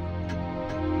now.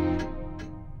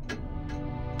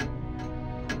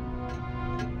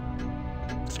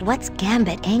 What's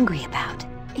Gambit angry about?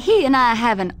 He and I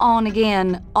have an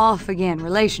on-again, off-again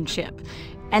relationship.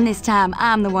 And this time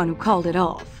I'm the one who called it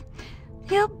off.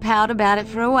 He'll pout about it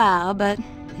for a while, but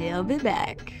he'll be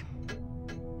back.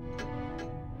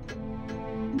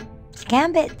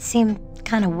 Gambit seemed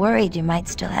kind of worried you might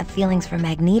still have feelings for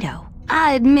Magneto.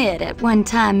 I admit at one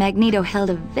time Magneto held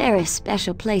a very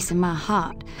special place in my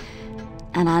heart.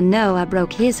 And I know I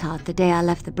broke his heart the day I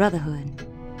left the Brotherhood.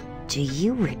 Do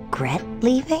you regret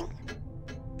leaving?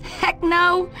 Heck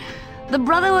no! The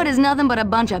Brotherhood is nothing but a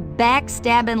bunch of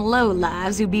backstabbing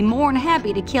lowlives who'd be more than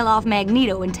happy to kill off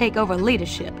Magneto and take over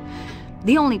leadership.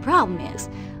 The only problem is,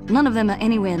 none of them are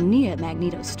anywhere near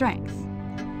Magneto's strength.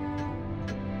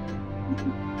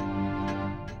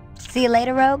 See you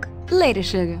later, Rogue? Later,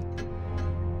 sugar.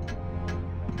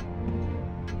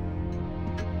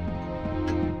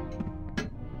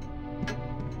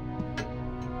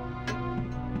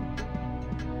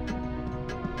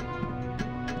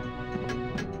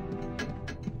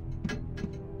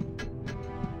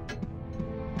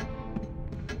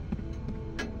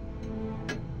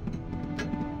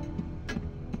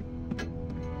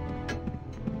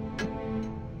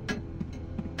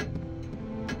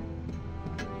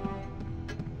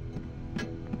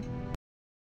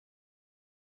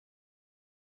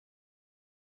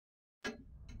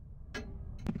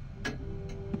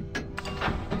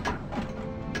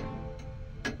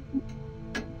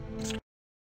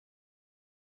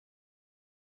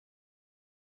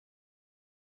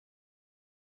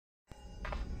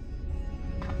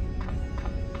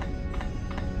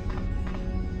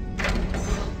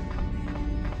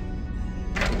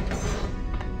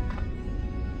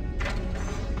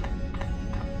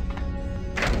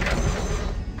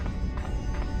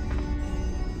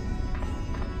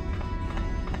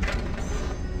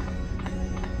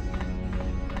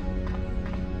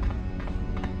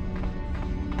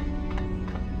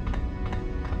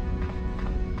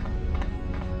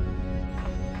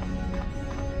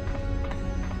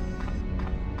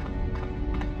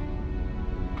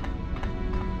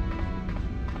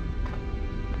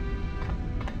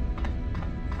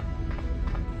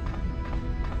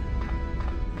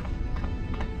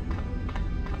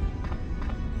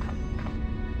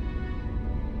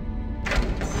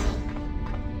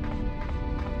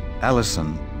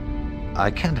 Allison,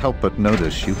 I can't help but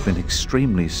notice you've been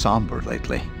extremely somber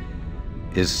lately.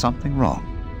 Is something wrong?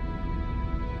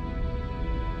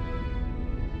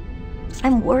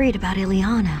 I'm worried about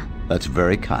Ileana. That's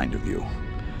very kind of you.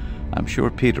 I'm sure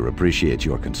Peter appreciates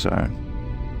your concern.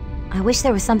 I wish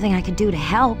there was something I could do to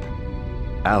help.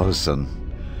 Allison,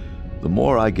 the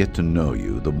more I get to know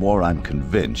you, the more I'm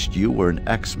convinced you were an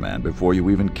X-Man before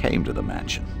you even came to the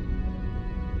mansion.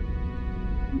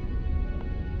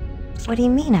 What do you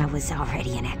mean I was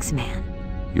already an X-Man?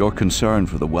 Your concern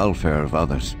for the welfare of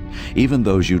others, even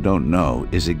those you don't know,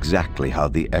 is exactly how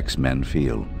the X-Men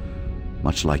feel.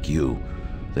 Much like you,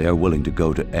 they are willing to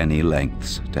go to any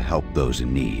lengths to help those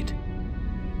in need.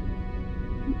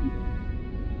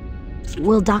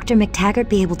 Will Dr. McTaggart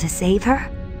be able to save her?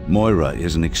 Moira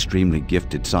is an extremely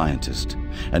gifted scientist,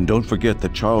 and don't forget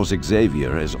that Charles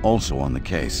Xavier is also on the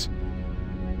case.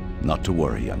 Not to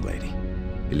worry, young lady.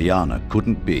 Ileana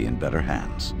couldn't be in better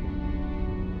hands.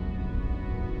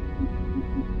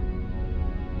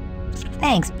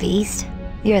 Thanks, Beast.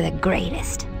 You're the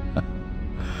greatest.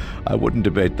 I wouldn't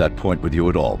debate that point with you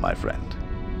at all, my friend.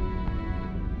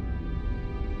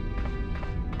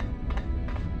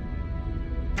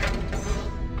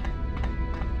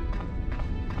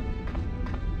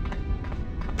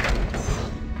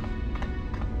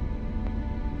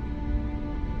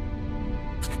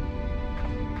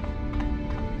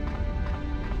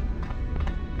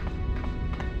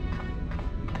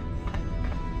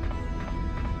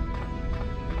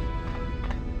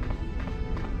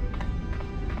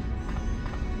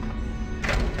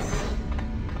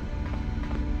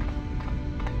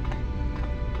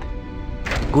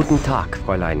 Guten Tag,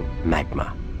 Fräulein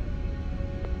Magma.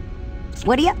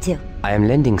 What are you up to? I am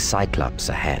lending Cyclops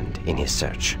a hand in his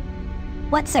search.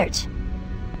 What search?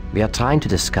 We are trying to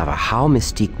discover how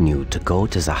Mystique knew to go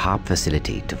to the HARP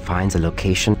facility to find the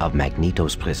location of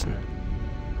Magneto's prison.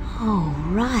 Oh,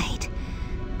 right.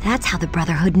 That's how the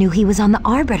Brotherhood knew he was on the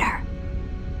Arbiter.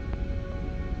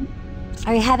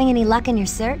 Are you having any luck in your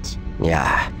search?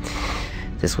 Yeah,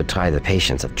 this would try the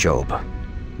patience of Job.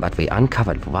 But we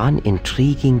uncovered one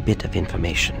intriguing bit of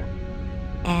information.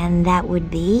 And that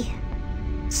would be?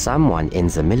 Someone in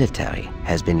the military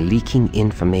has been leaking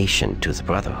information to the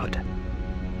Brotherhood.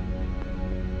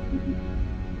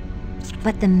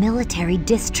 But the military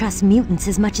distrusts mutants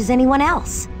as much as anyone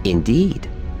else. Indeed.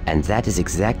 And that is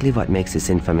exactly what makes this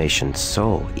information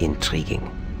so intriguing.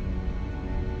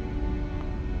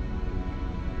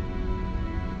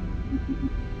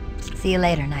 See you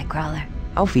later, Nightcrawler.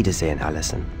 Auf Wiedersehen,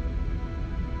 Allison.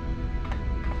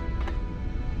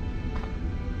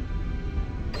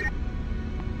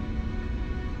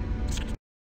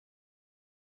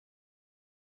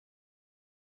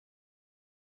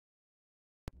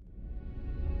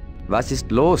 Was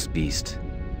ist los, Beast?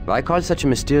 Why call such a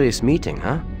mysterious meeting,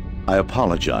 huh? I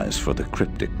apologize for the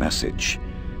cryptic message,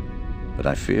 but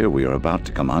I fear we are about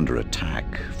to come under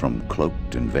attack from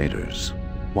cloaked invaders.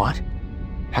 What?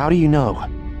 How do you know?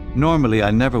 Normally,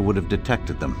 I never would have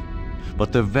detected them,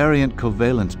 but the variant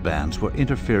covalence bands were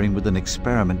interfering with an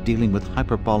experiment dealing with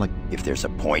hyperbolic... If there's a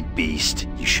point, Beast,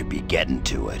 you should be getting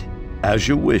to it. As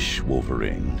you wish,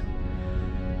 Wolverine.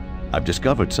 I've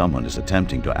discovered someone is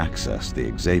attempting to access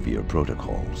the Xavier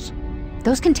protocols.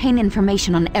 Those contain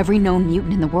information on every known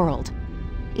mutant in the world.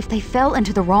 If they fell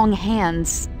into the wrong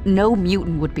hands, no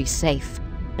mutant would be safe.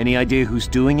 Any idea who's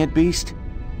doing it, Beast?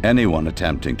 Anyone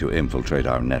attempting to infiltrate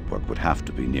our network would have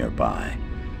to be nearby.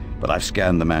 But I've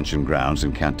scanned the mansion grounds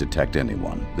and can't detect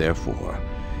anyone. Therefore,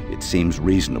 it seems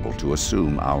reasonable to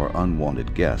assume our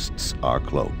unwanted guests are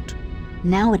cloaked.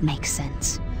 Now it makes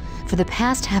sense. For the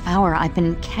past half hour, I've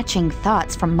been catching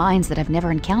thoughts from minds that I've never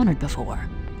encountered before.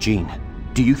 Jean,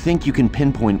 do you think you can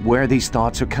pinpoint where these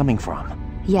thoughts are coming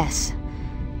from? Yes,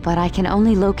 but I can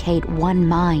only locate one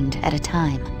mind at a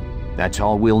time. That's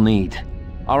all we'll need.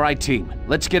 All right, team,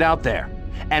 let's get out there.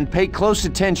 And pay close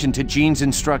attention to Jean's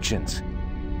instructions.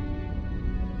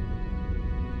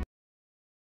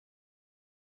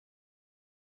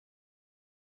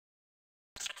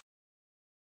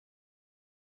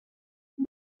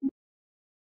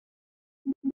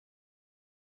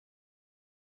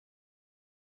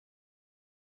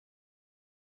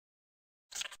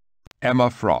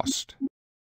 Emma Frost.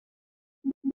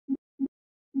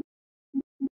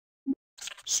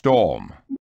 Storm.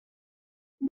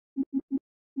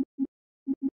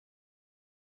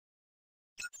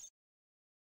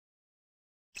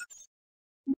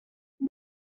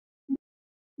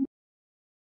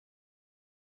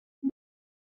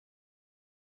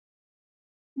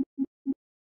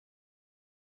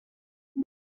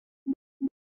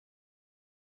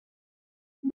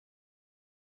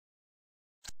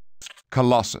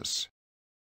 Colossus.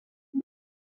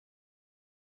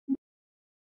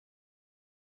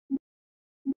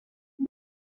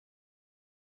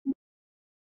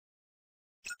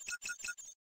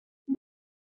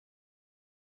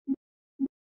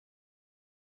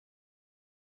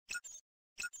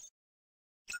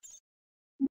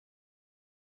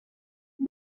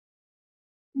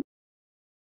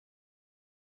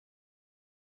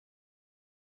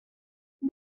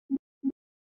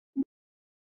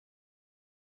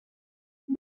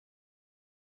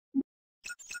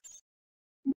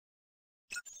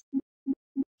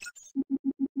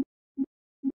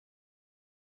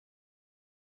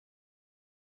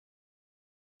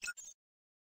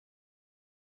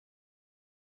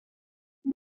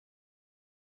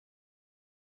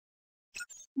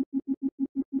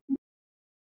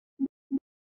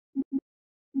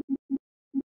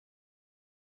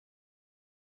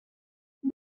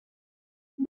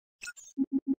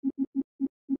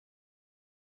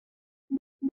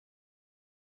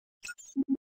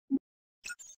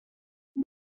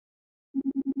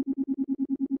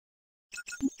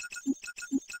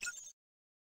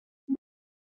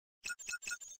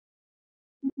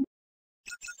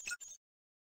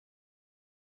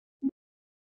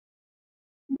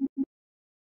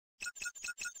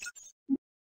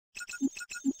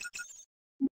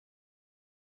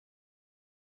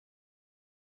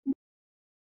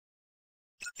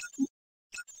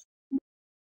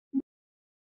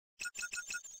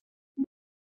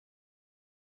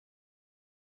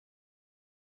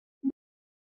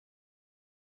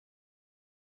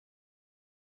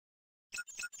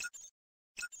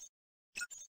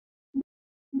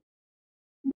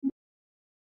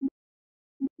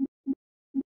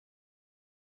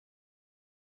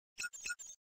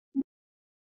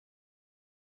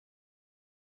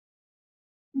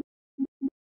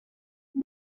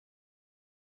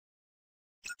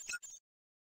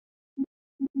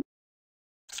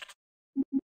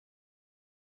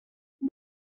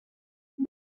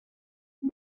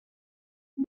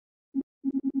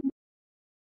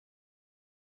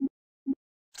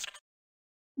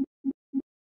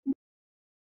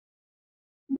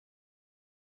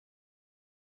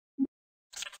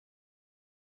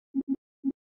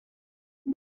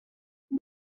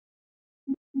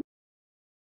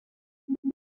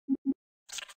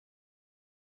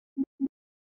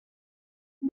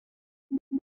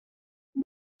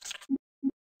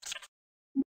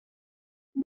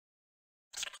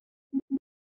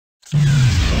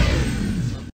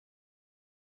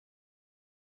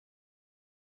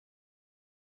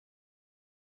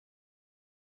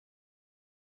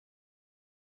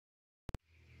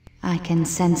 I can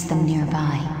sense them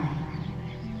nearby.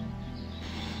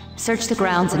 Search the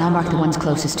grounds and I'll mark the ones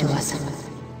closest to us.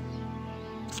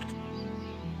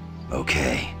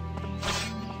 Okay.